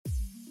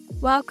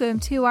Welcome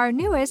to our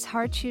newest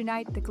Hearts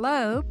Unite the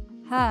Globe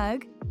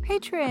Hug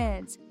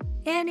patrons.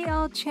 Annie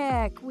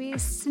Olchek, we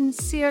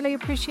sincerely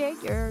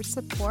appreciate your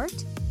support.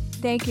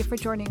 Thank you for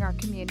joining our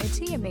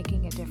community and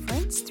making a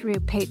difference through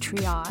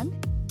Patreon.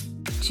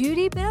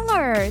 Judy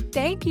Miller,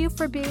 thank you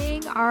for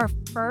being our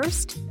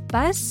first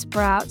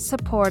Buzzsprout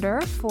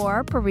supporter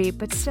for Bereaved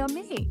But Still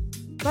Me.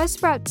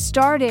 Buzzsprout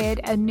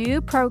started a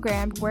new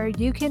program where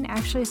you can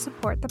actually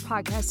support the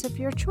podcast of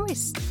your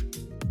choice.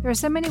 There are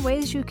so many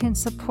ways you can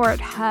support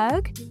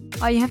HUG.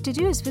 All you have to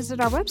do is visit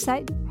our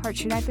website,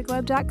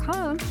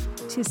 heartsunitetheglobe.com,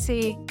 to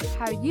see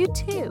how you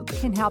too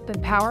can help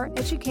empower,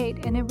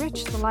 educate, and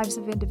enrich the lives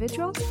of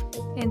individuals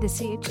in the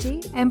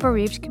CHD and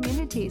bereaved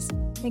communities.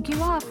 Thank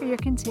you all for your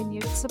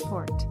continued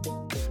support.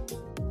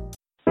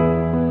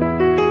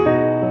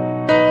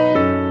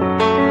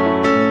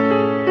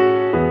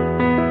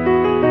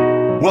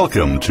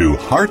 Welcome to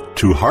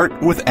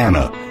Heart with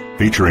Anna,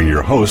 featuring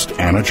your host,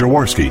 Anna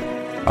Jaworski.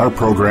 Our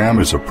program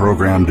is a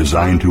program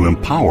designed to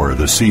empower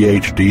the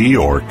CHD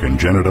or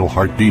congenital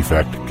heart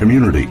defect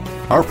community.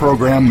 Our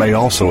program may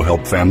also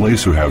help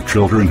families who have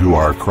children who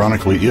are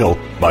chronically ill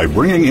by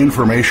bringing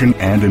information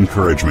and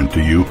encouragement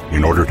to you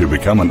in order to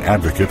become an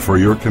advocate for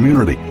your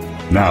community.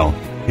 Now,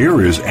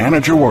 here is Anna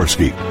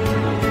Jaworski.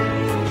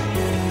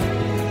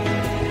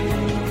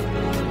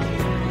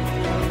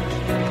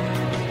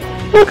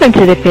 Welcome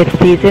to the 5th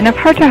season of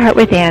Heart to Heart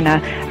with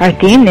Anna. Our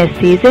theme this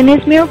season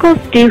is Miracles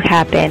Do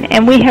Happen,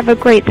 and we have a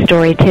great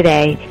story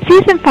today.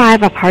 Season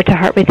 5 of Heart to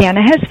Heart with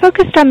Anna has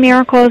focused on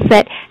miracles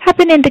that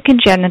happen in the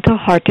congenital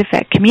heart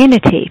defect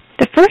community.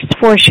 The first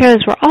 4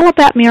 shows were all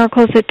about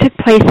miracles that took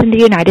place in the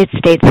United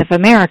States of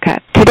America.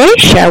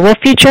 Today's show will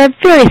feature a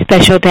very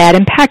special dad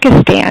in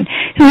Pakistan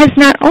who has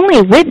not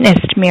only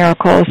witnessed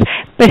miracles,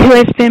 but who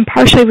has been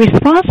partially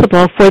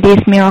responsible for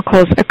these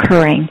miracles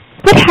occurring.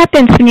 What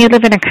happens when you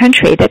live in a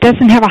country that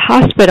doesn't have a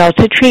hospital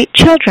to treat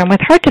children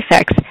with heart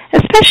defects,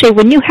 especially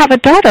when you have a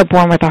daughter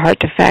born with a heart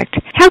defect?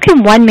 How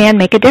can one man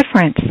make a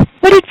difference?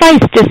 What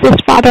advice does this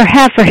father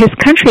have for his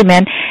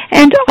countrymen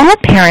and all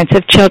parents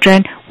of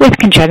children with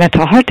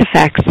congenital heart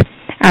defects?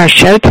 Our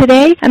show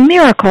today, A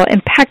Miracle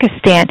in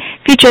Pakistan,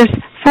 features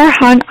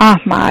Farhan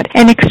Ahmad,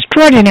 an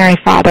extraordinary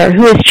father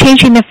who is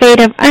changing the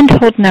fate of an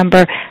untold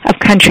number of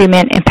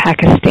countrymen in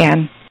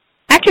Pakistan.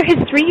 After his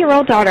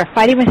 3-year-old daughter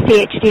fighting with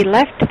CHD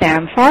left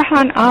them,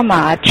 Farhan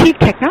Ahmad, Chief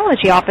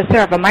Technology Officer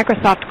of a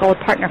Microsoft Gold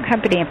Partner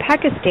company in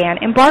Pakistan,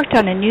 embarked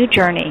on a new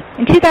journey.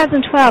 In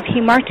 2012,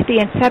 he marked the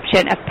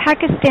inception of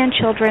Pakistan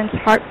Children's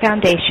Heart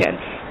Foundation,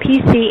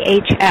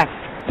 PCHF.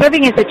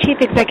 Serving as the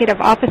Chief Executive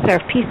Officer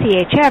of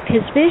PCHF,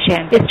 his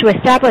vision is to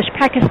establish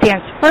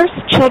Pakistan's first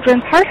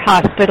children's heart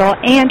hospital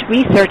and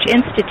research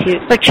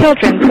institute for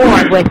children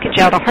born with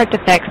congenital heart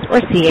defects,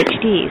 or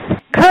CHDs.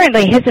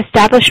 Currently, his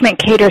establishment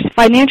caters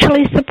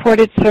financially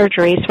supported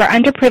surgeries for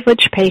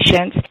underprivileged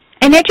patients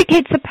and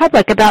educates the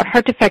public about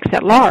heart defects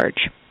at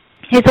large.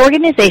 His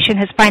organization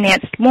has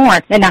financed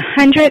more than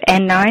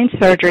 109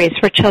 surgeries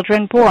for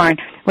children born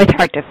with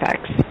heart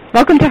defects.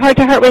 Welcome to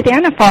Heart with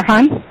Anna,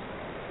 Farhan.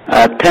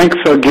 Thanks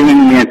for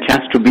giving me a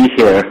chance to be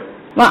here.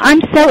 Well,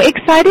 I'm so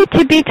excited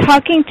to be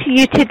talking to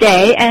you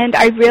today, and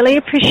I really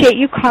appreciate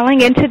you calling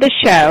into the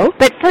show.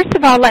 But first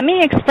of all, let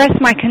me express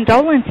my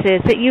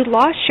condolences that you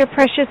lost your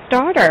precious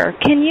daughter.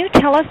 Can you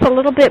tell us a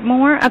little bit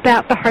more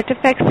about the heart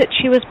defects that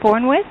she was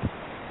born with?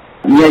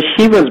 Yes,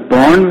 she was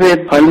born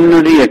with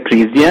pulmonary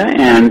atresia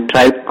and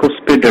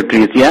tricuspid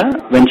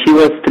atresia. When she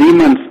was 3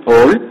 months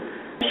old,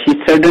 she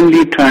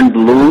suddenly turned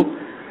blue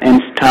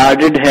and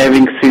started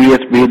having serious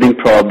breathing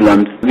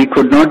problems. We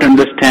could not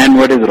understand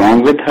what is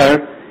wrong with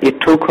her. It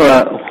took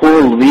a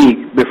whole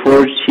week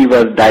before she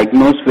was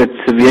diagnosed with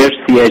severe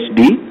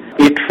CHD.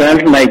 It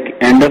felt like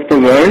end of the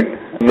world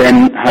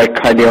when her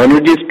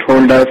cardiologist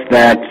told us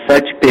that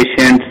such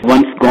patients,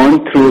 once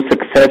gone through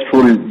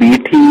successful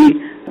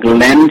BT,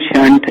 Glenn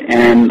shunt,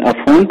 and a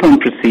phone pump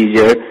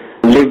procedure,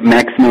 live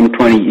maximum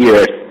 20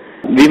 years.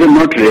 We were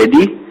not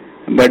ready,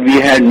 but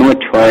we had no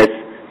choice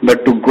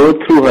but to go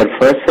through her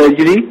first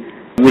surgery,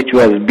 which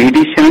was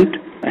BT shunt.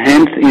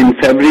 Hence, in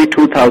February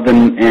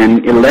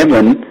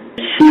 2011,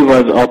 she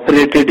was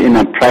operated in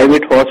a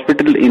private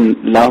hospital in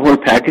Lahore,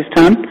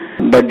 Pakistan,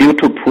 but due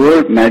to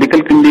poor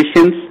medical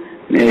conditions,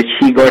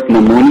 she got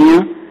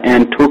pneumonia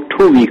and took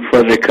 2 weeks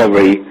for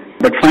recovery.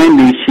 But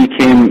finally, she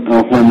came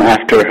home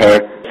after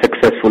her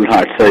successful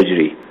heart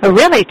surgery. Oh,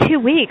 really? 2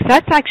 weeks?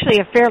 That's actually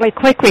a fairly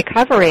quick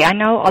recovery. I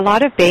know a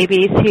lot of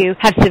babies who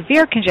have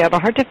severe congenital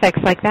heart defects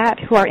like that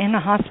who are in the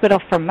hospital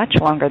for much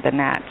longer than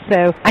that.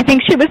 So I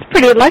think she was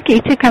pretty lucky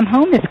to come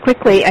home as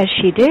quickly as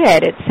she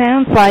did. It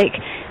sounds like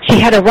she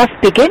had a rough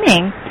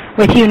beginning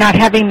with you not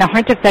having the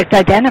heart defect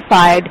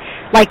identified.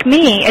 Like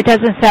me, it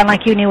doesn't sound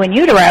like you knew in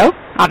utero,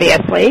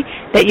 obviously,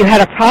 that you had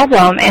a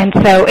problem, and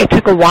so it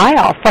took a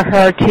while for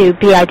her to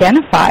be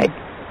identified.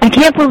 I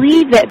can't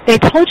believe that they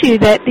told you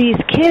that these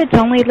kids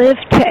only live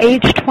to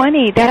age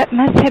 20. That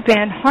must have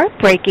been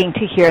heartbreaking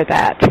to hear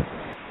that.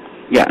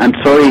 Yeah, I'm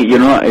sorry,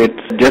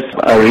 it's just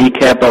a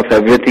recap of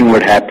everything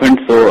what happened,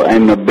 so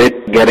I'm a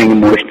bit getting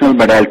emotional,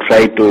 but I'll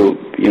try to,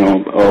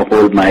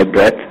 hold my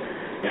breath.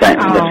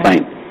 That's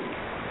fine.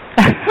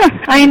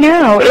 I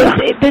know.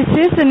 This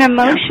is an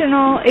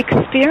emotional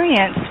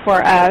experience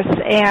for us.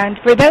 And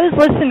for those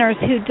listeners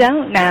who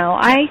don't know,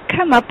 I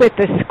come up with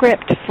a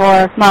script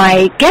for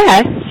my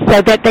guests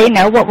so that they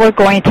know what we're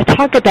going to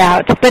talk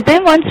about. But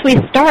then once we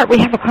start, we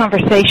have a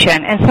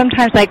conversation. And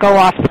sometimes I go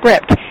off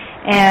script.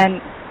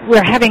 And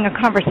we're having a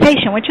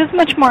conversation, which is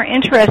much more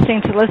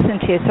interesting to listen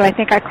to. So I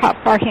think I caught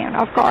Farhan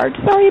off guard.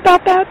 Sorry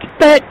about that.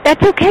 But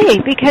that's okay,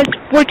 because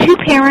we're two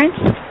parents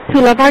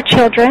who love our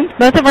children.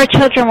 Both of our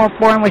children were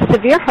born with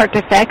severe heart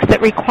defects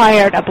that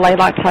required a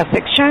Blalock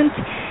plastic shunt.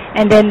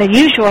 And then the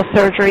usual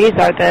surgeries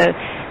are the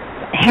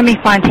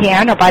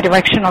Hemi-Fontan or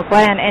bidirectional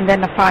gland, and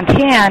then the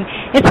Fontan.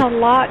 It's a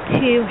lot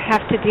to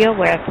have to deal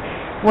with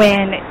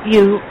when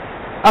you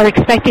are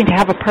expecting to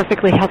have a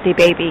perfectly healthy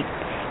baby.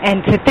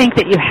 And to think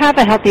that you have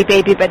a healthy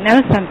baby but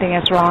know something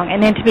is wrong,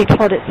 and then to be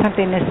told it's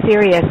something this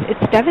serious,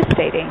 it's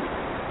devastating.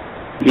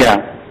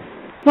 Yeah.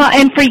 Well,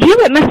 and for you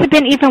it must have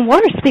been even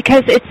worse,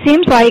 because it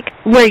seems like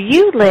where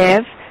you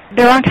live,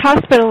 there aren't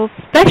hospitals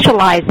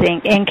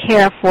specializing in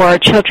care for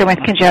children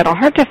with congenital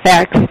heart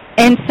defects.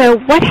 And so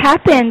what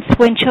happens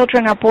when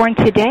children are born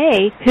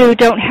today who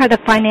don't have the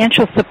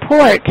financial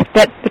support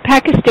that the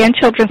Pakistan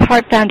Children's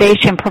Heart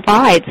Foundation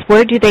provides?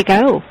 Where do they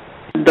go?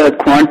 The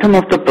quantum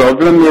of the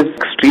problem is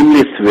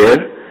extremely severe.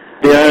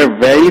 There are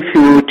very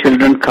few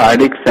children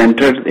cardiac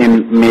centers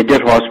in major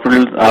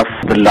hospitals of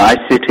the large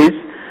cities.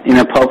 In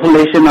a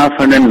population of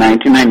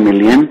 199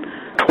 million,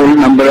 total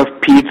number of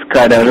peds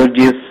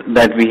cardiologists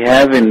that we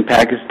have in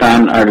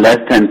Pakistan are less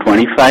than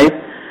 25,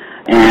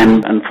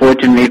 and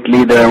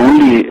unfortunately there are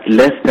only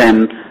less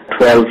than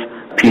 12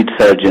 ped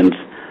surgeons.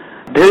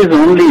 There is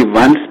only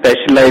one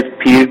specialized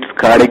peds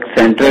cardiac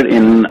center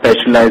in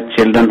Specialized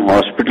Children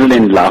Hospital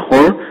in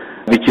Lahore,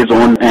 which is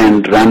owned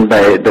and run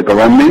by the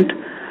government.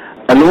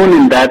 Alone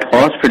in that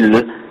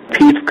hospital,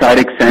 Peds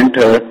Cardiac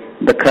Center,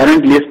 the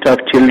current list of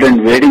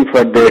children waiting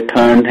for their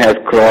turn has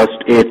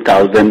crossed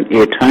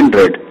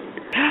 8,800.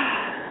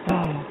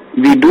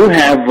 We do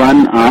have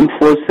one armed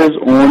forces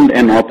owned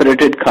and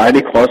operated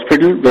cardiac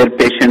hospital where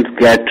patients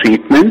get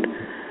treatment.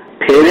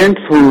 Parents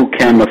who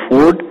can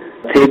afford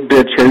take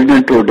their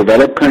children to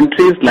developed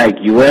countries like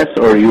US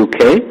or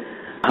UK.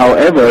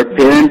 However,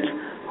 parents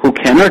who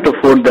cannot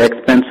afford the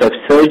expense of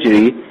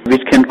surgery,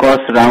 which can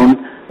cost around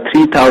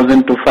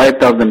 $3,000 to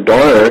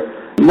 $5,000,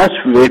 must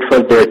wait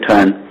for their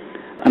turn.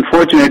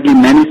 Unfortunately,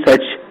 many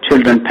such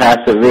children pass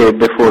away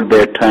before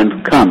their turns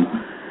come.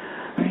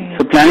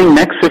 So planning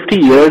next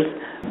 50 years,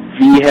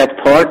 we have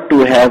thought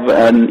to have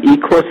an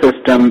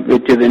ecosystem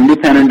which is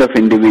independent of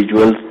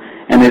individuals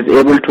and is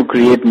able to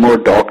create more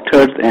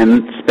doctors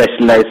and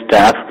specialized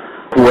staff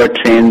who are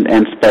trained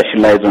and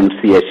specialized on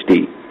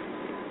CHD.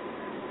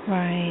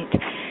 Right.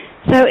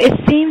 So it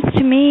seems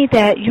to me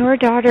that your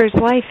daughter's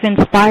life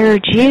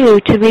inspired you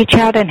to reach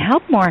out and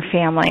help more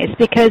families,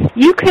 because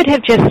you could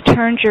have just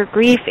turned your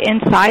grief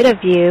inside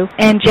of you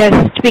and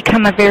just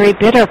become a very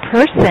bitter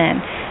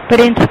person. But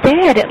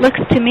instead, it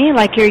looks to me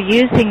like you're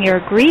using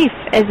your grief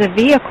as a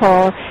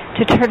vehicle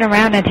to turn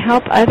around and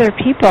help other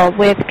people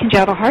with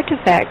congenital heart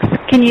defects.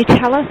 Can you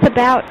tell us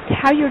about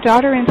how your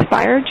daughter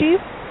inspired you?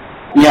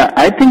 Yeah,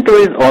 I think there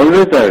is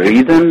always a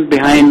reason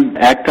behind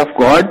act of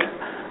God.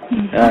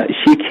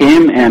 She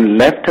came and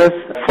left us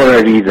for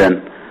a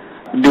reason.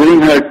 During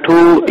her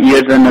 2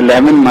 years and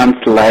 11 months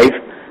life,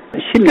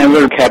 she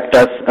never kept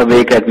us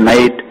awake at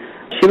night.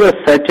 She was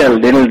such a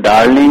little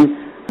darling.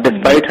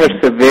 Despite her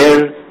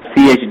severe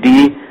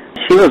CHD,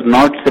 she was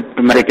not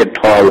symptomatic at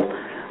all.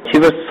 She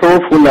was so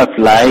full of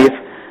life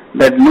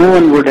that no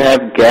one would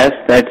have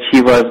guessed that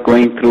she was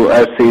going through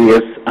a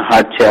serious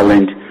heart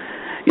challenge.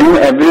 You know,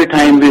 every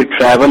time we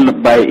travel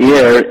by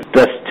air,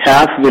 the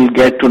staff will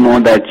get to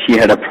know that she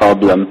had a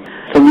problem.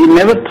 So we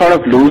never thought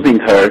of losing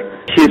her.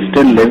 She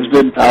still lives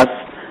with us,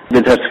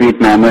 with her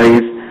sweet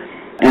memories.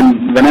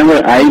 And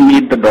whenever I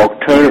meet the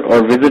doctor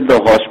or visit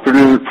the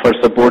hospital for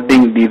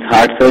supporting these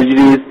heart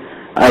surgeries,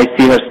 I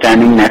see her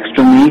standing next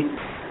to me.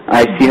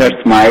 I see her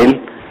smile.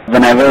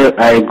 Whenever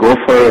I go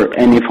for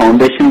any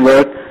foundation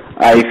work,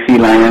 I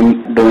feel I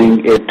am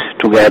doing it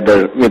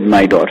together with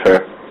my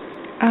daughter.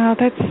 Oh,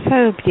 that's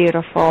so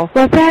beautiful.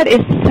 Well, that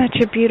is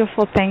such a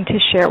beautiful thing to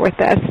share with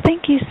us.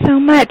 Thank you so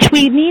much.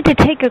 We need to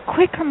take a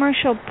quick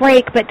commercial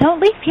break, but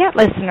don't leave yet,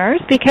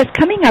 listeners, because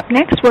coming up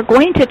next, we're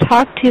going to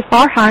talk to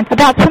Farhan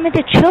about some of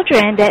the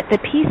children that the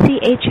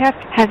PCHF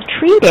have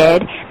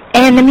treated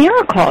and the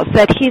miracles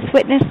that he's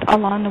witnessed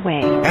along the way.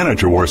 Anna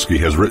Jaworski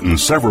has written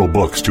several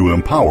books to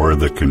empower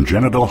the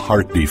congenital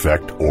heart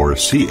defect, or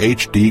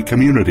CHD,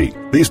 community.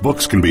 These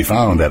books can be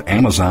found at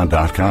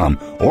Amazon.com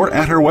or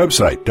at her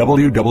website,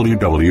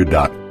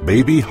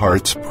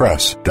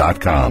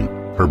 www.babyheartspress.com.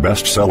 Her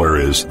bestseller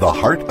is The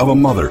Heart of a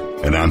Mother,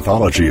 an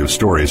anthology of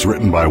stories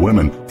written by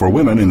women for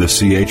women in the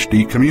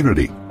CHD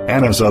community.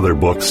 Anna's other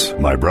books,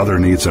 My Brother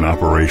Needs an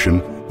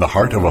Operation, The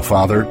Heart of a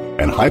Father,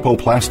 and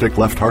Hypoplastic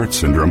Left Heart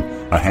Syndrome,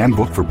 a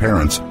handbook for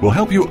parents, will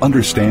help you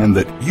understand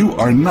that you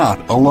are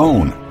not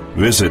alone.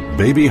 Visit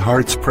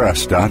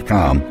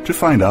babyheartspress.com to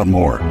find out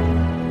more.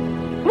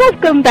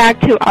 Welcome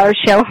back to our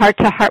show, Heart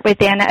to Heart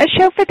with Anna, a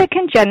show for the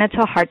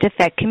congenital heart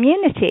defect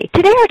community.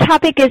 Today our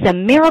topic is a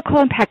miracle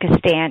in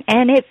Pakistan,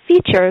 and it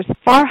features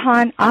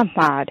Farhan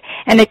Ahmad,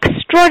 an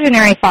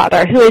extraordinary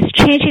father who is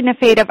changing the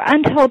fate of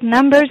untold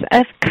numbers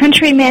of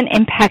countrymen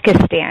in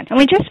Pakistan. And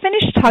we just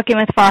finished talking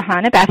with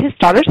Farhan about his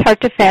daughter's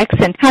heart defects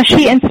and how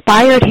she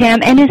inspired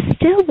him and is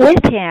still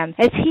with him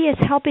as he is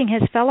helping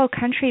his fellow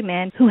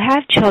countrymen who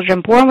have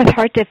children born with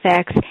heart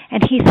defects,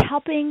 and he's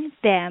helping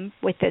them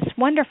with this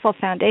wonderful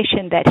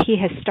foundation that he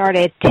has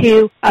started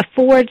to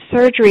afford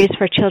surgeries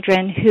for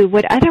children who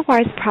would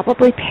otherwise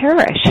probably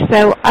perish.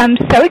 So I'm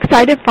so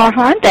excited,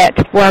 Farhan,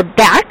 that we're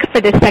back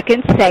for the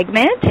second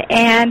segment.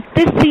 And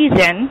this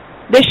season,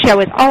 this show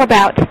is all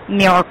about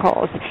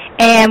miracles.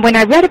 And when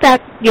I read about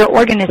your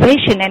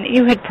organization and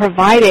you had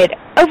provided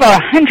over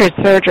 100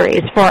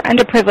 surgeries for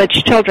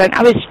underprivileged children,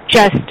 I was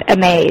just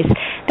amazed.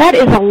 That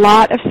is a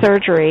lot of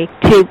surgery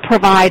to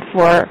provide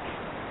for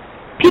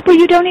people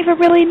you don't even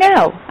really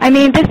know. I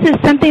mean, this is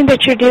something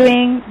that you're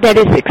doing that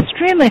is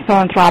extremely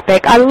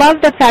philanthropic. I love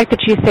the fact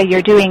that you say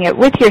you're doing it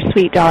with your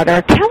sweet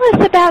daughter. Tell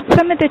us about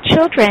some of the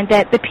children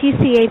that the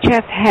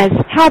PCHF has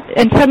helped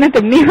and some of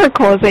the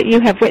miracles that you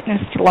have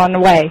witnessed along the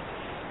way.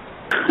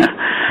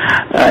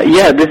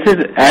 Yeah, this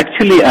is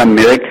actually a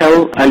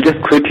miracle. I'll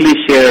just quickly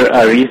share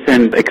a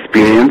recent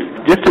experience.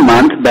 Just a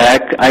month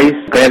back, I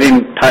got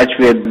in touch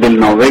with Bill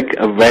Novick,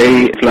 a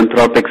very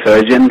philanthropic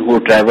surgeon who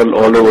traveled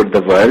all over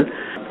the world.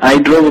 I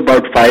drove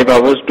about 5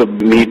 hours to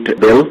meet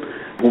Bill,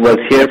 who was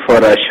here for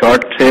a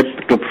short trip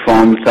to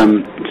perform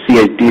some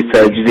CHD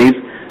surgeries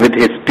with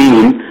his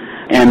team.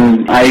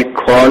 And I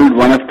called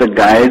one of the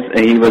guys.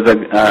 He was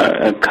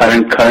a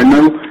current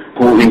colonel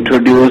who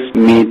introduced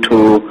me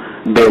to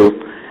Bill.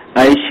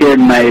 I shared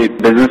my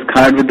business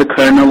card with the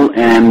colonel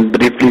and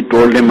briefly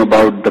told him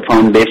about the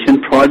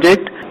foundation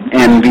project.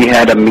 And we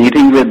had a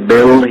meeting with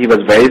Bill. He was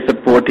very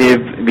supportive.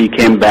 We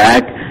came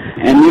back.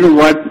 And you know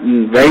what?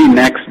 Very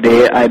next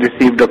day, I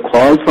received a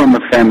call from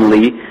a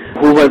family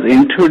who was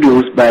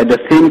introduced by the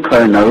same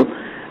colonel,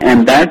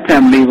 and that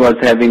family was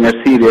having a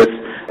serious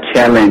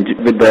challenge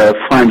with the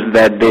funds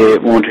that they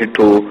wanted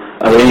to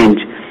arrange.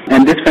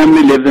 And this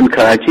family lives in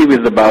Karachi,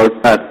 which is about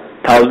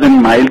 1,000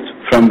 miles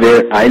from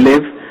where I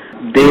live.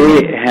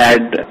 They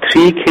had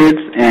 3 kids,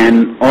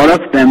 and all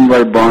of them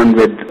were born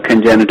with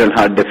congenital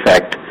heart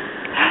defect.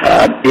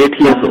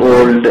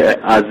 8-year-old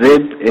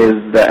Azib is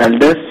the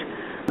eldest.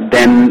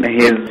 Then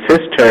his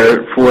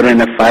sister, 4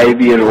 and a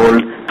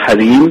 5-year-old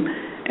Harim,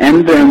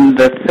 and then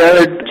the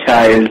third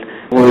child,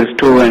 who is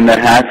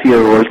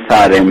 2.5-year-old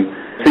Sarim.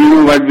 So you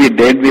know what we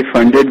did? We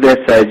funded their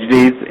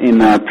surgeries in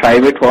a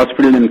private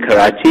hospital in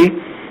Karachi,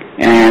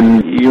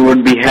 and you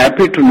would be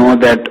happy to know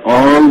that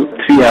all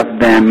 3 of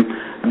them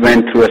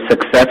went through a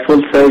successful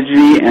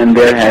surgery, and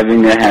they're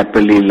having a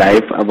happily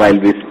life while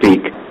we speak.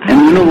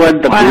 And you know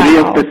what? The beauty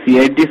of the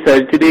CHD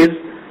surgeries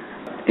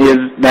is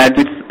that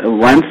it's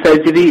one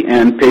surgery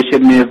and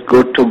patient is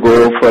good to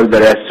go for the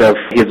rest of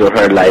his or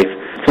her life.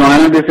 So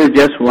Anna, this is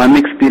just one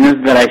experience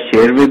that I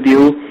share with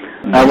you.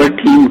 Our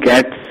team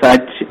gets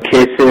such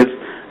cases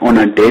on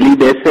a daily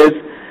basis.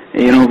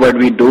 You know what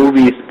we do?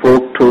 We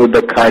spoke to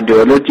the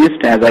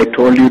cardiologist. As I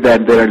told you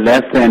that there are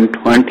less than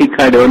 20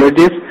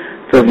 cardiologists.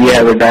 So we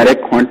have a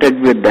direct contact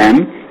with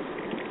them.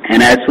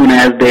 And as soon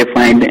as they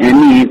find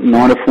any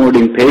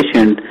non-affording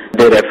patient,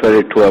 they refer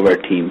it to our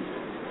team.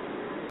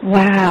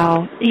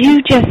 Wow.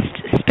 You just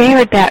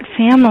spared that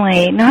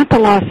family, not the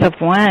loss of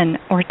 1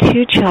 or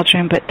 2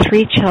 children, but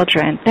 3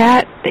 children.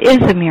 That is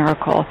a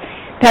miracle.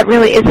 That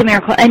really is a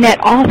miracle. And that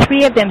all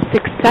 3 of them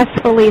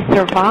successfully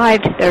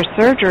survived their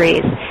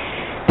surgeries.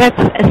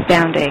 That's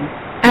astounding.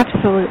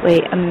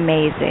 Absolutely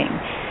amazing.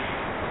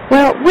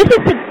 Well, what is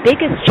the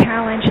biggest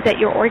challenge that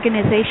your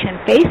organization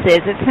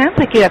faces? It sounds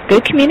like you have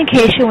good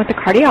communication with the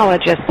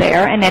cardiologist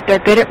there and that they're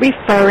good at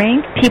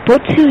referring people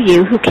to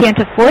you who can't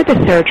afford the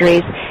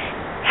surgeries.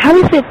 How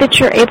is it that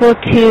you're able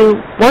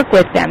to work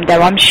with them,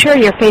 though? I'm sure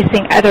you're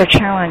facing other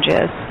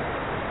challenges.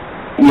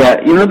 Yeah,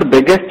 you know, the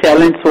biggest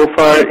challenge so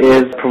far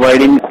is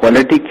providing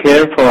quality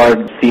care for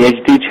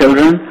CHD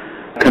children,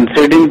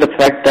 considering the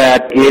fact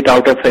that 8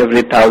 out of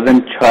every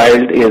 1,000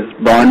 child is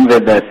born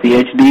with a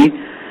CHD.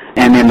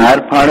 And in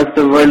our part of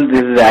the world,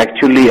 this is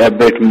actually a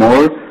bit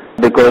more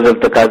because of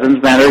the cousins'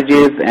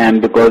 marriages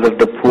and because of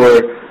the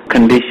poor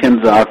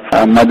conditions of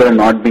a mother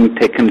not being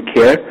taken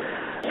care.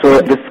 So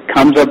this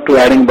comes up to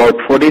adding about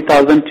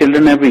 40,000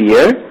 children every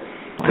year.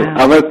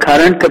 Wow. Our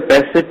current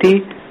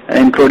capacity,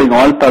 including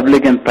all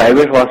public and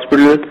private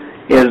hospitals,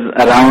 is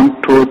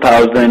around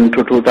 2,000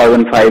 to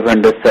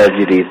 2,500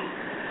 surgeries.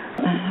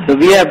 So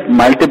we have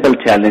multiple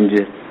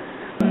challenges.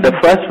 The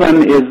first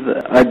one is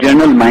a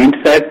general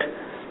mindset.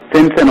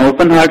 Since an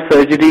open heart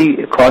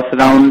surgery costs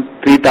around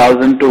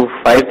 $3,000 to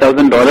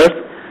 $5,000,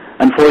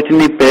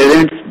 unfortunately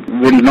parents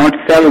will not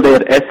sell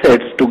their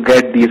assets to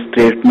get these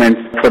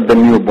treatments for the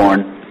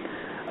newborn.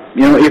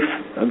 You know, if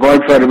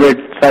God forbid,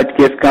 such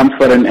case comes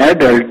for an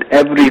adult,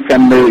 every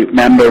family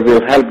member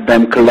will help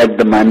them collect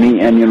the money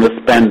and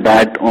spend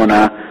that on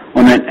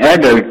an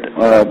adult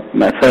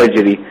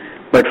surgery.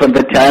 But for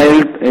the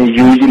child,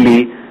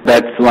 usually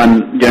that's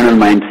one general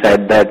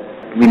mindset that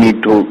we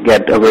need to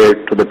get aware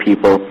to the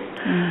people.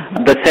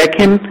 Mm-hmm. The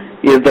second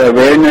is the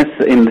awareness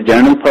in the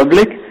general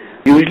public.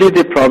 Usually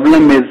the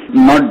problem is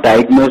not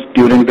diagnosed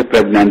during the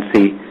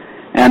pregnancy,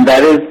 and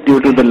that is due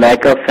to the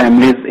lack of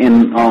families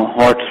in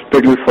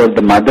hospital for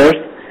the mothers,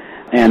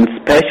 and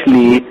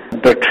especially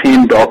the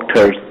trained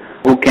doctors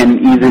who can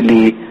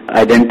easily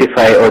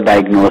identify or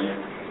diagnose.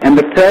 And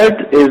the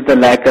third is the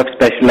lack of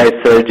specialized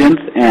surgeons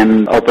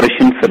and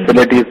operation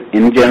facilities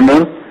in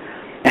general.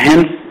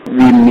 Hence,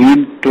 we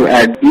need to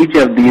add each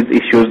of these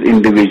issues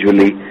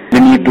individually. We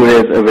need to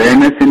raise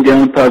awareness in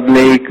general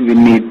public. We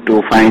need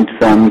to find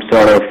some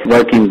sort of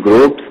working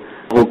groups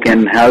who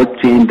can help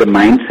change the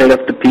mindset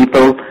of the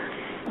people.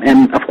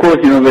 And of course,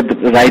 with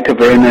the right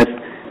awareness,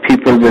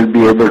 people will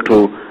be able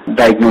to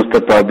diagnose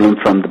the problem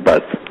from the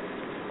birth.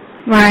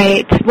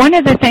 Right. One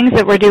of the things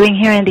that we're doing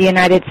here in the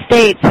United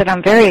States that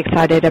I'm very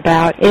excited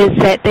about is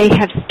that they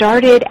have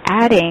started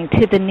adding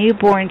to the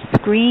newborn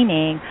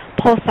screening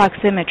pulse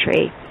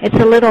oximetry. It's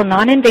a little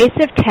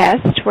non-invasive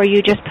test where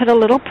you just put a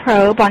little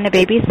probe on the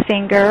baby's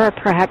finger or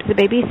perhaps the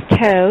baby's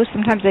toe.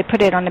 Sometimes they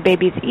put it on the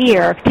baby's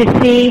ear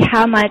to see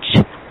how much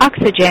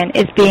oxygen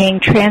is being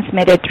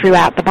transmitted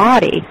throughout the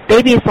body.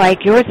 Babies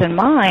like yours and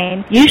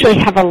mine usually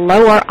have a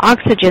lower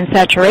oxygen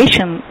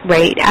saturation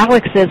rate.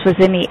 Alex's was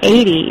in the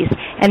 80s,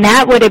 and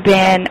that would have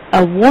been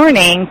a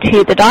warning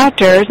to the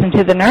doctors and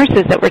to the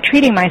nurses that were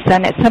treating my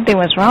son that something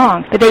was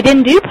wrong. But they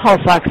didn't do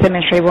pulse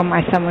oximetry when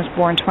my son was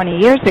born 20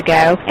 years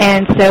ago.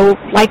 And so,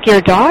 like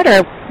your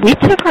daughter, we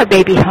took our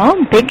baby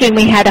home thinking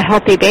we had a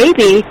healthy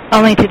baby,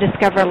 only to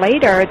discover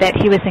later that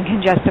he was in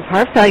congestive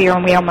heart failure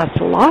and we almost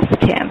lost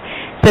him.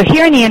 So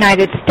here in the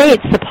United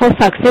States, the pulse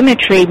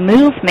oximetry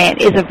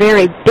movement is a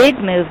very big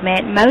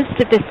movement. Most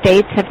of the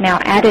states have now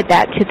added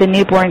that to the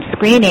newborn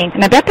screening.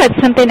 And I bet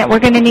that's something that we're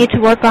going to need to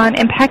work on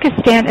in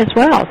Pakistan as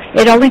well.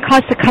 It only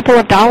costs a couple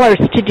of dollars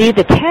to do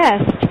the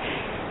test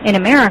in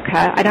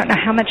America. I don't know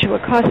how much it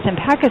would cost in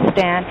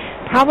Pakistan.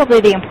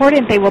 Probably the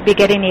important thing will be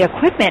getting the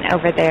equipment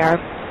over there.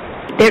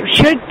 There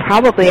should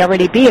probably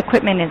already be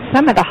equipment in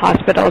some of the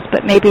hospitals,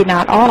 but maybe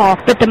not all.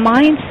 But the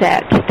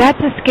mindset, that's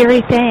a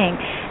scary thing.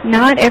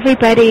 Not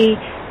everybody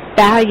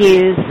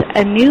values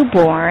a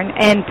newborn,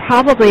 and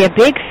probably a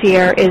big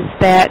fear is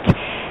that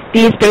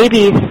these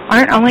babies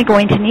aren't only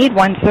going to need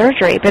one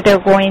surgery, but they're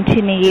going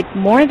to need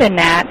more than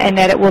that, and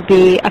that it will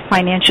be a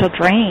financial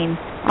drain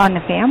on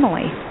the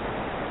family.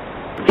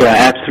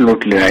 Yeah,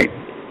 absolutely right.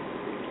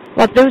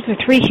 Well, those are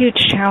three huge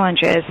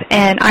challenges,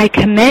 and I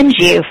commend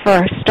you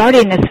for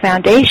starting this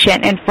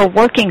foundation and for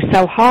working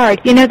so hard.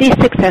 These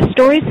success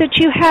stories that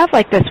you have,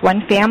 like this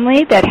one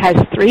family that has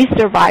 3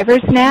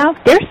 survivors now,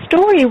 their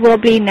story will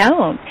be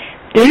known.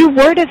 Through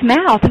word of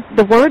mouth,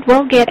 the word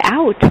will get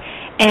out,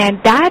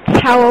 and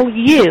that's how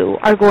you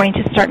are going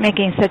to start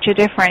making such a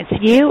difference.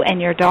 You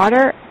and your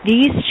daughter,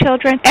 these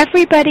children,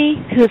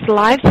 everybody whose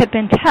lives have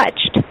been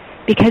touched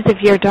because of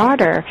your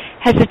daughter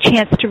has a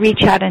chance to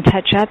reach out and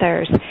touch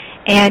others.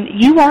 And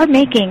you are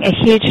making a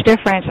huge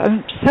difference.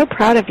 I'm so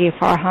proud of you,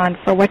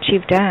 Farhan, for what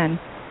you've done.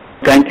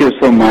 Thank you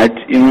so much.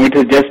 It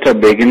is just a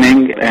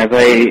beginning. As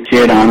I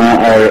shared, Anna,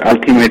 our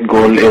ultimate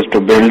goal is to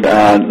build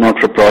a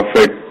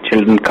not-for-profit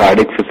children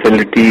cardiac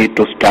facility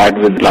to start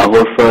with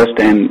Lahore first,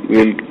 and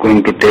we're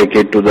going to take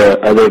it to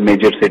the other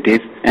major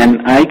cities.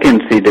 And I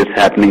can see this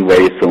happening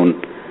very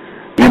soon.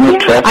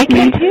 Trust I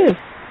me. can too.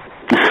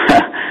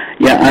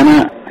 Yeah,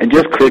 Anna, I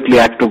just quickly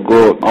have to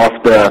go off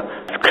the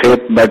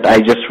script, but I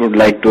just would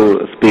like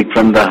to speak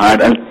from the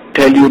heart. I'll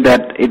tell you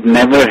that it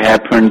never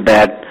happened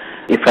that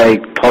if I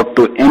talk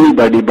to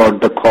anybody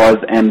about the cause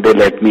and they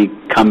let me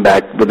come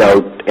back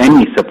without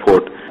any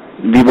support.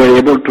 We were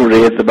able to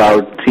raise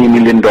about $3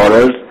 million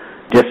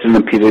just in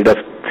a period of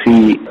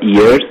 3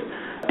 years,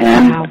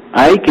 and wow.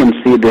 I can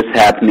see this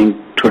happening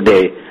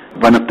today.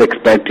 One of the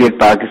expatriate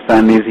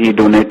Pakistanis, he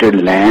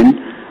donated land,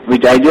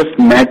 which I just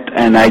met,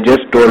 and I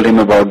just told him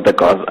about the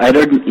cause. I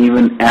didn't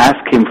even ask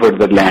him for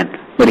the land,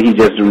 but he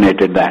just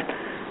donated that.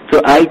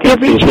 So I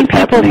can see this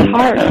happening.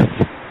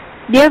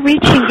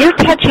 You're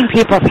touching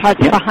people's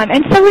hearts, Farhan,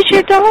 and so is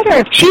your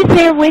daughter. She's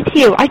there with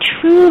you. I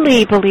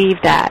truly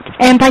believe that.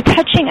 And by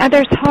touching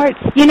others' hearts,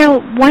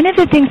 one of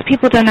the things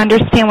people don't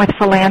understand with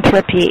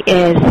philanthropy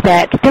is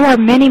that there are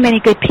many, many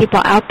good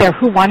people out there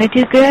who want to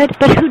do good,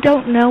 but who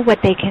don't know what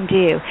they can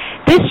do.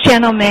 This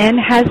gentleman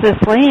has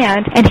this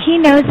land, and he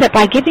knows that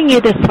by giving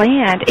you this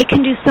land, it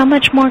can do so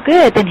much more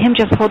good than him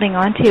just holding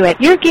on to it.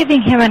 You're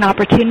giving him an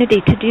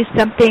opportunity to do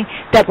something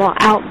that will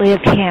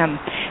outlive him,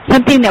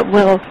 something that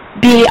will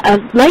be a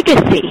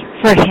legacy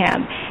for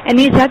him. And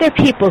these other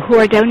people who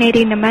are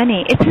donating the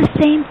money, it's the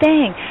same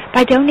thing.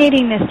 by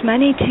donating this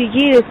money to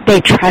you,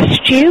 they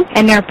trust you,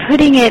 and they're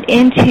putting it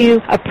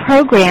into a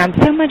program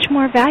so much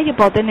more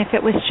valuable than if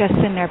it was just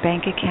in their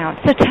bank account.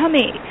 So tell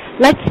me,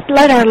 let's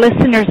let our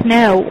listeners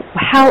know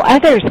how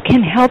others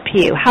can help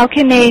you. How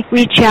can they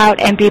reach out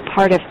and be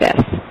part of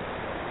this?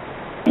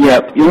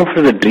 Yeah,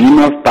 for the dream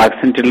of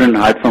Pakistan Children's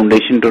Heart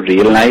Foundation to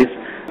realize,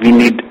 we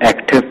need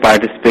active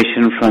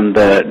participation from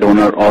the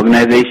donor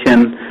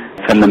organization,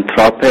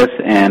 philanthropists,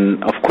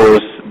 and of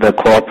course the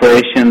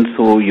corporations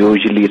who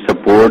usually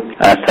support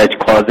such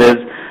causes.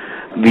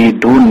 We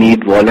do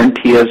need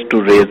volunteers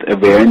to raise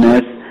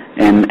awareness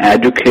and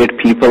educate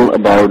people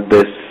about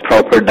this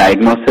proper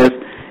diagnosis.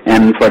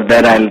 And for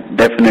that, I'll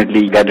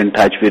definitely get in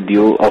touch with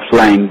you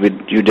offline, which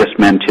you just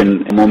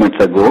mentioned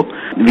moments ago.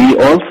 We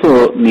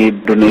also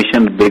need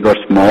donations, big or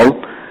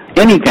small.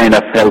 Any kind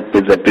of help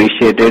is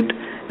appreciated,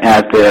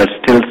 as there are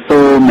still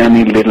so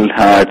many little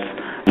hearts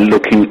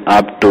looking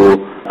up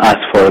to us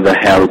for the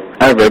help.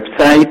 Our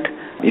website,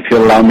 if you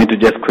allow me to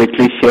just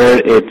quickly share,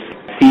 it's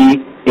chhri.org.pk.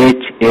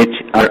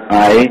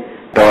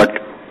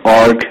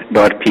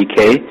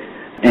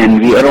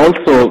 And we are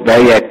also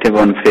very active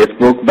on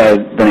Facebook by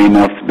the name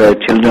of the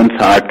Children's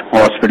Heart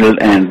Hospital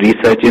and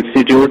Research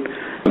Institute,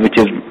 which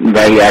is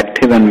very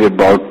active, and we're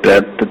about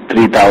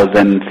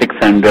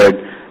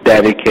 3,600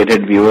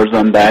 dedicated viewers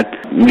on that.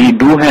 We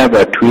do have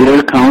a Twitter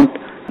account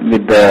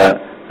with the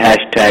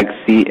hashtag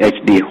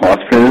CHD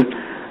Hospital,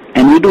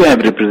 and we do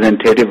have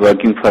representatives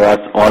working for us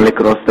all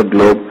across the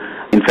globe.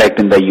 In fact,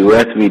 in the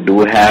US we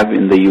do have,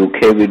 in the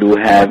UK we do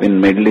have,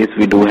 in Middle East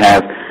we do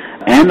have,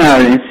 and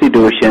our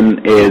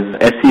institution is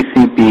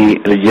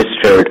SCCP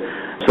registered.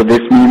 So this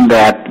means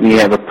that we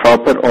have a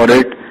proper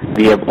audit.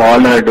 We have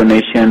all our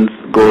donations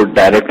go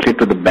directly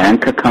to the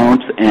bank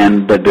accounts,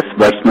 and the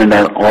disbursement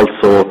are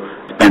also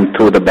spent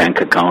through the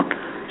bank account.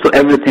 So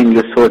everything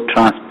is so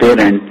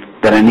transparent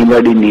that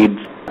anybody needs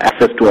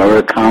access to our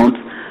accounts,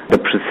 the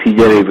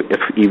procedure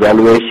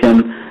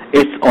evaluation,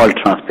 it's all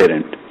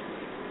transparent.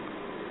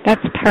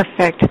 That's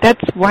perfect.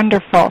 That's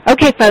wonderful.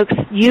 Okay, folks,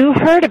 you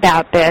heard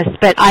about this,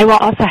 but I will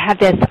also have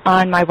this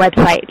on my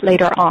website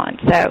later on.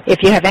 So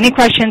if you have any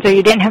questions or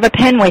you didn't have a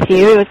pen with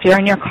you, if you're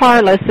in your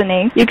car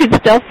listening, you can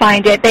still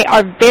find it. They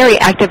are very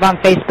active on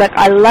Facebook.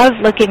 I love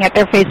looking at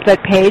their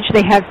Facebook page.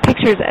 They have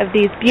pictures of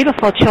these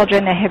beautiful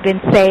children that have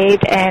been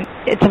saved, and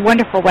it's a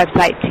wonderful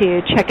website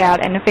to check out,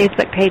 and the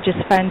Facebook page is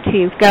fun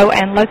to go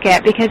and look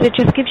at because it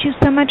just gives you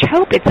so much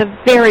hope. It's a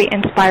very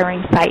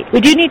inspiring site. We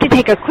do need to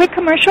take a quick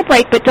commercial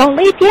break, but don't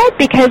leave yet,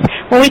 because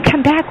when we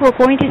come back, we're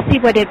going to see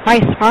what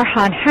advice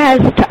Farhan has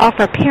to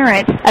offer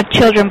parents of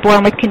children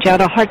born with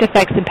congenital heart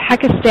defects in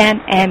Pakistan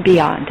and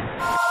beyond.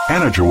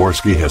 Anna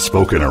Jaworski has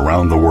spoken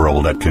around the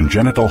world at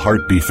congenital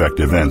heart defect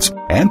events,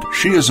 and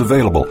she is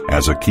available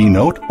as a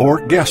keynote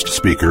or guest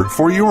speaker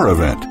for your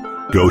event.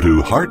 Go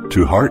to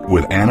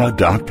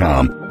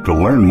hearttoheartwithanna.com to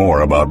learn more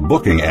about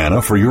booking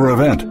Anna for your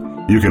event.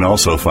 You can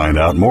also find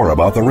out more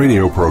about the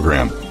radio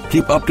program.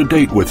 Keep up to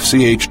date with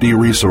CHD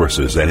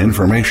resources and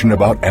information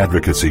about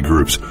advocacy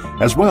groups,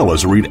 as well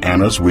as read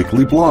Anna's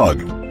weekly blog.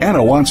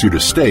 Anna wants you to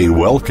stay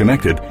well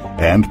connected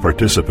and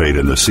participate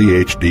in the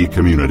CHD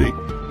community.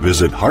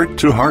 Visit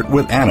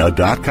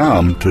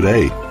hearttoheartwithanna.com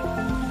today.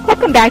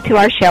 Welcome back to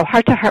our show,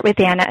 Heart to Heart with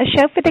Anna, a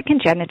show for the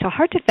congenital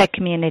heart defect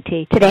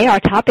community. Today our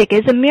topic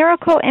is a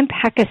miracle in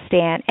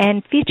Pakistan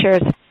and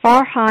features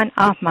Farhan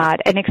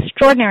Ahmad, an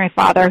extraordinary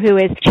father who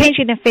is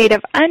changing the fate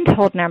of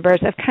untold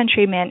numbers of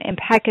countrymen in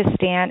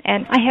Pakistan.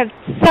 And I have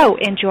so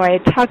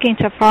enjoyed talking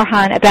to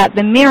Farhan about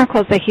the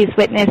miracles that he's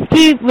witnessed.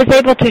 He was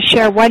able to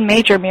share one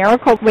major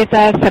miracle with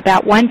us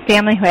about one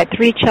family who had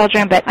 3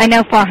 children, but I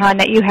know, Farhan,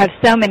 that you have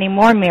so many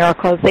more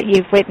miracles that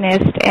you've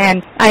witnessed,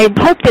 and I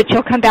hope that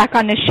you'll come back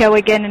on the show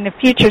again in the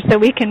future so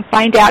we can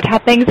find out how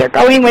things are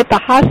going with the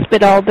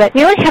hospital. But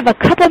we only have a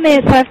couple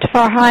minutes left,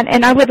 Farhan,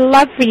 and I would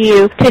love for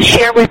you to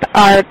share with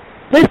our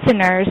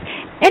listeners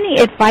any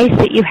advice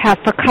that you have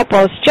for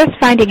couples just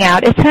finding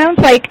out. It sounds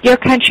like your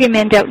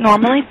countrymen don't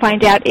normally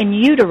find out in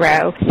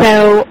utero.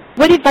 So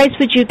what advice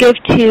would you give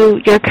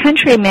to your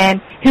countrymen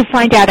who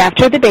find out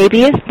after the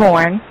baby is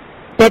born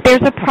that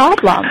there's a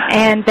problem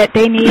and that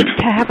they need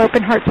to have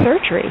open heart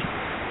surgery?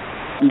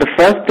 The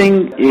first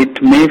thing, it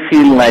may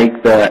feel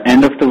like the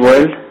end of the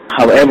world.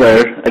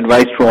 However,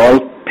 advice to all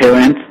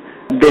parents,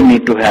 they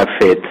need to have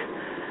faith.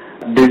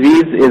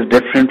 Disease is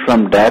different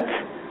from death.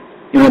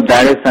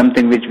 That is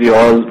something which we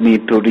all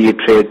need to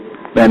reiterate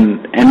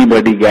when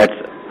anybody gets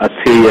a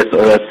serious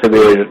or a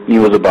severe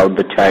news about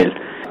the child.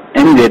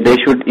 Anyway, they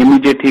should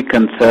immediately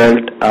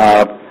consult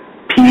a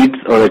peds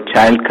or a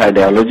child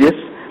cardiologist.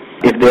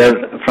 If they're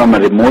from a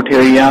remote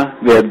area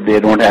where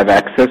they don't have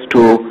access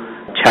to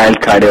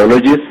child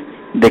cardiologists,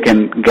 they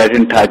can get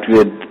in touch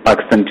with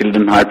Pakistan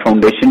Children's Heart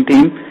Foundation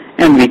team,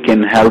 and we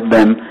can help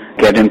them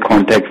get in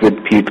contact with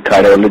peds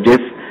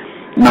cardiologists.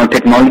 Now,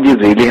 technology is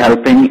really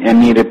helping.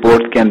 Any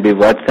reports can be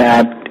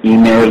WhatsApped,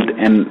 emailed,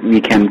 and we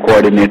can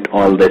coordinate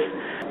all this.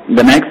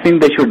 The next thing,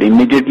 they should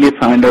immediately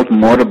find out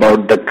more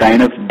about the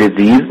kind of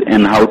disease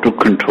and how to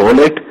control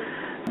it.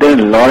 There are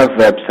a lot of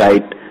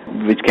websites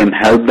which can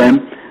help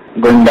them.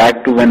 going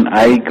back to when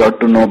I got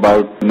to know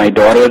about my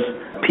daughter's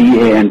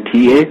PA and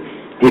TA,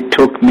 it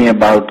took me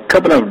about a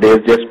couple of days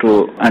just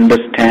to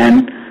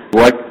understand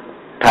what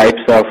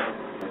types of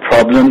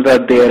problems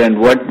are there and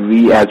what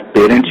we as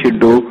parents should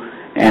do.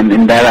 And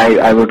in that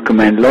I would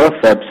commend a lot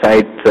of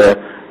websites,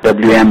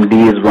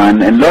 WMD is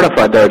one, and a lot of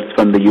others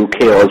from the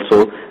UK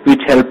also, which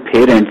help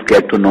parents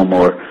get to know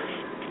more.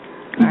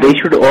 They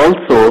should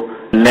also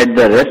let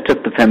the rest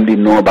of the family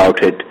know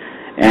about it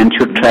and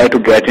should try to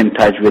get in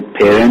touch with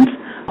parents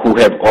who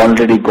have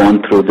already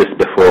gone through this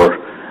before.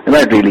 And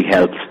that really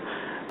helps.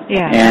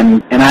 Yeah.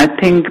 And I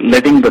think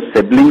letting the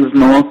siblings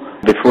know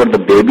before the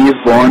baby is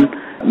born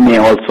may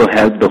also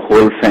help the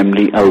whole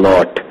family a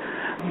lot.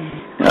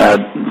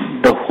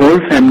 The whole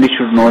family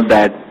should know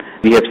that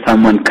we have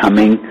someone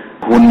coming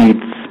who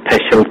needs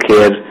special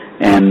care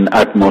and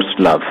utmost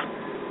love.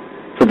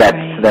 So that's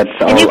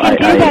all. And you can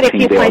do that if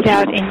you find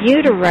also out in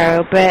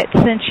utero, but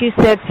since you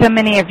said so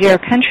many of your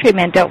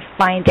countrymen don't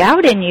find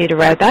out in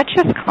utero, that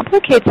just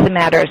complicates the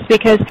matters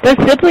because those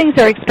siblings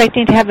are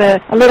expecting to have a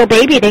little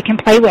baby they can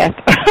play with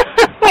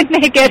when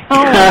they get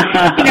home.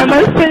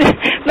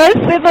 Most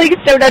siblings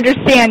don't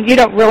understand you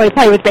don't really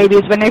play with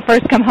babies when they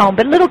first come home,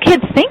 but little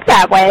kids think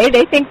that way.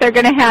 They think they're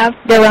going to have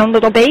their own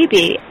little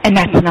baby, and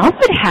that's not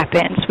what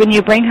happens. When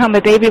you bring home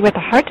a baby with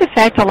a heart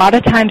defect, a lot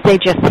of times they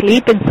just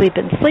sleep,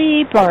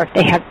 or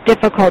they have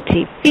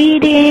difficulty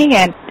feeding,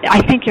 and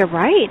I think you're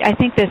right. I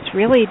think this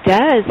really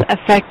does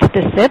affect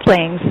the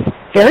siblings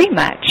very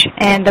much,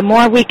 and the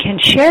more we can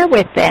share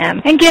with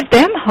them and give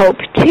them hope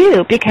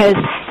too, because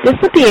this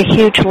would be a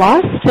huge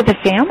loss to the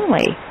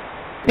family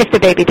if the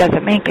baby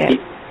doesn't make it.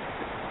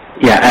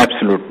 Yeah,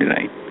 absolutely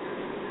right.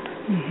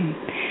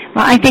 Mm-hmm.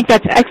 Well, I think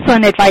that's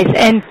excellent advice,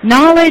 and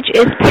knowledge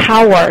is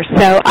power,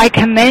 so I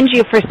commend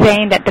you for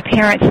saying that the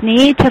parents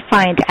need to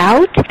find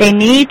out. They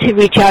need to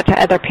reach out to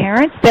other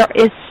parents. There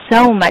is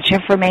so much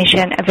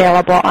information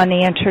available on the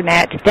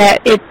Internet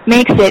that it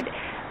makes it,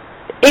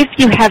 if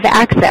you have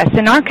access.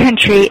 In our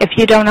country, if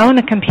you don't own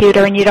a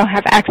computer and you don't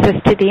have access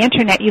to the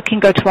Internet, you can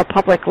go to a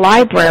public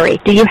library.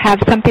 Do you have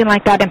something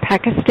like that in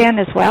Pakistan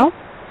as well?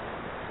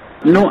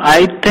 No,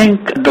 I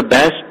think the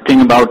best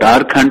thing about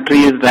our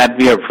country is that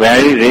we are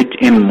very rich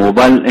in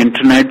mobile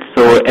internet,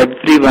 so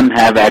everyone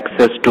have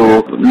access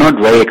to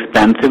not very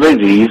expensive, very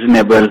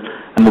reasonable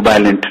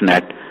mobile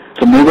internet.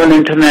 So mobile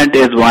internet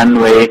is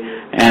one way,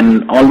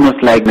 and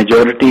almost like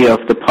majority of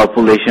the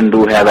population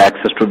do have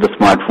access to the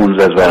smartphones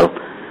as well.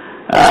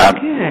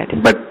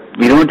 Good. But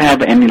we don't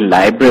have any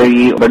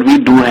library, but we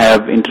do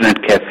have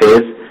internet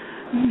cafes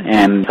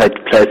and such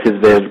places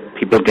where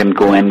people can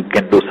go and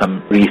can do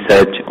some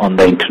research on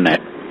the internet.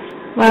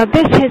 Well,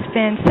 this has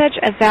been such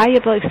a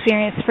valuable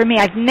experience for me.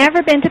 I've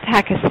never been to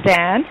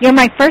Pakistan. You're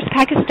my first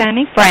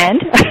Pakistani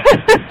friend.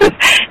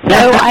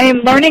 So I am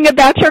learning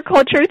about your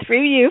culture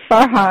through you,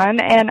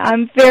 Farhan, and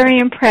I'm very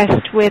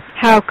impressed with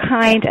how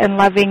kind and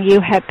loving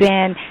you have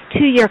been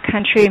to your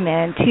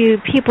countrymen, to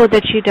people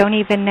that you don't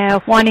even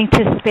know, wanting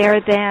to spare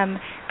them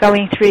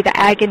going through the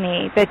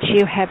agony that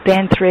you have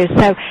been through.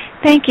 So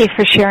thank you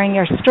for sharing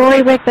your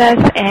story with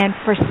us and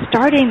for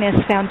starting this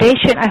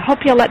foundation. I hope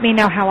you'll let me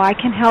know how I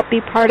can help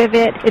be part of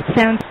it. It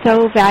sounds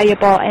so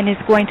valuable and is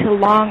going to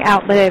long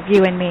outlive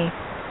you and me.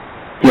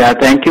 Yeah,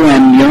 thank you.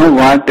 And you know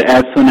what?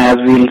 As soon as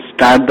we'll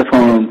start the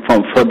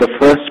for the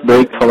first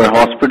break for our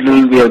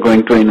hospital, we are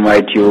going to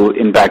invite you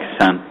in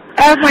Pakistan.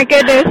 Oh, my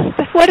goodness.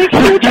 What a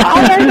huge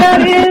honor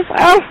that is.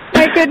 Oh,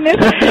 my goodness.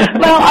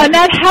 Well, on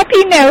that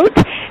happy note,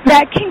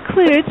 that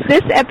concludes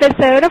this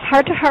episode of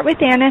Heart to Heart with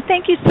Anna.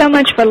 Thank you so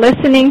much for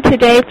listening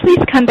today. Please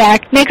come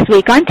back next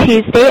week on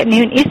Tuesday at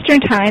noon Eastern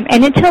Time.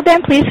 And until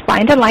then, please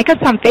find and like us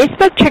on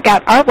Facebook. Check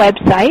out our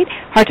website,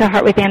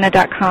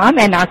 hearttoheartwithanna.com,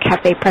 and our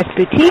Cafe Press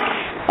Boutique.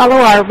 Follow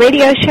our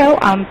radio show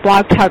on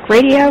Blog Talk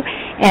Radio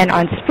and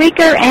on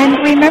Spreaker. And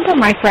remember,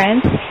 my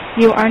friends,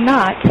 you are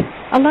not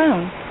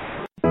alone.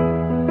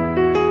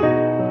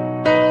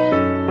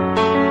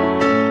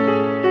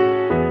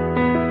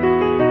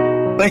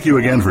 Thank you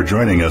again for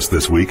joining us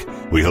this week.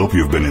 We hope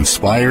you've been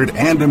inspired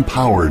and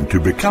empowered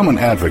to become an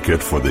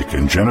advocate for the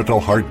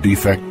congenital heart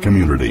defect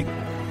community.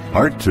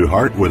 Heart to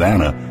Heart with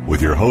Anna,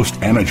 with your host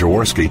Anna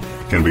Jaworski,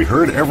 can be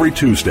heard every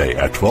Tuesday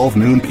at 12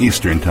 noon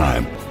Eastern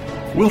Time.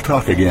 We'll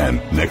talk again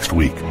next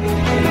week.